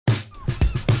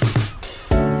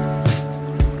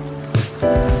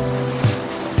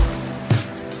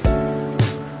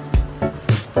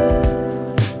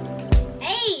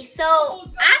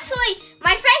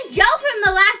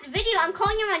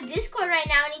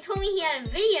told me he had a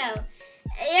video.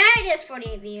 It already has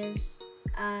 48 views.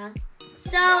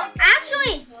 So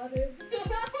actually,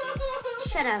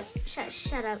 shut up.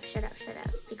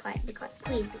 Be quiet.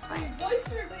 Please be quiet. Voice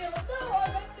reveal.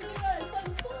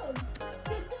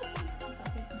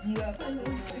 No, I'm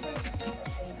not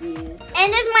doing that.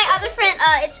 And this is my other friend.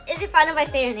 Is it fine if I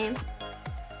say her name?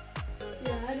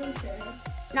 Yeah, I don't care.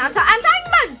 No, I'm talking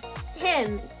about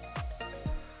him.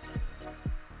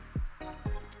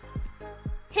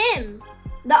 Him,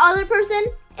 the other person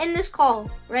in this call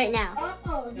right now.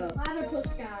 Oh, the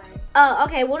platypus guy. Oh,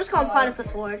 okay. We'll just call him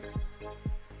Platypus Ward.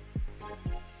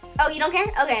 Oh, you don't care?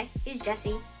 Okay, he's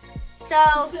Jesse.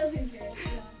 So Doesn't care.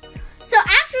 Yeah. So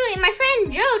actually, my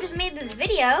friend Joe just made this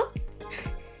video.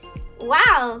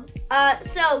 Wow.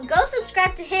 So go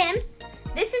subscribe to him.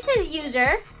 This is his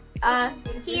user.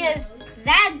 He is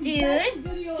that dude.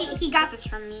 He got this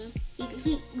from me.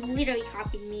 He literally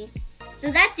copied me. So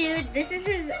that dude, this is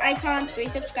his icon, 3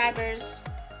 subscribers.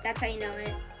 That's how you know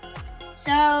it.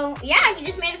 So yeah, he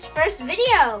just made his first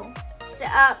video. So,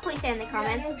 please say in the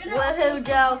comments, woohoo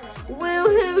Joe,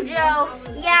 woohoo Joe,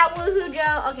 yeah, woohoo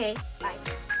Joe. Okay, bye.